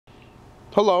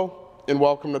Hello, and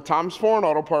welcome to Tom's Foreign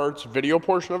Auto Parts video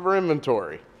portion of our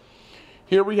inventory.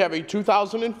 Here we have a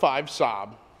 2005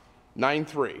 Saab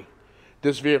 9.3.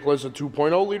 This vehicle is a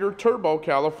 2.0 liter turbo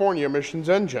California emissions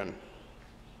engine.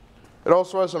 It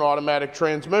also has an automatic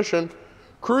transmission,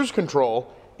 cruise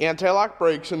control, anti-lock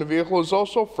brakes, and the vehicle is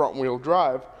also front wheel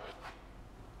drive.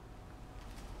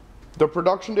 The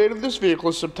production date of this vehicle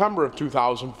is September of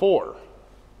 2004.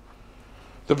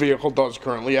 The vehicle does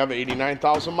currently have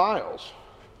 89,000 miles.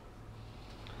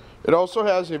 It also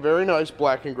has a very nice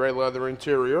black and gray leather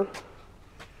interior,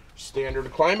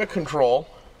 standard climate control,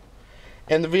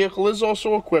 and the vehicle is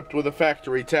also equipped with a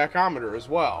factory tachometer as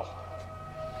well.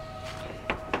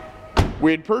 We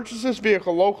had purchased this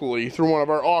vehicle locally through one of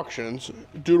our auctions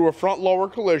due to a front lower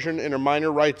collision and a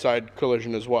minor right side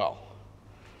collision as well.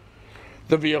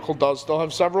 The vehicle does still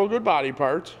have several good body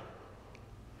parts,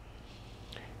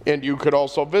 and you could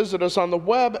also visit us on the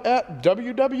web at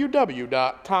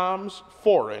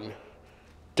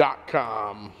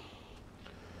www.tomsforeign.com.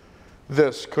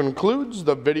 This concludes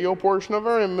the video portion of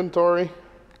our inventory.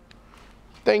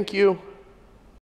 Thank you.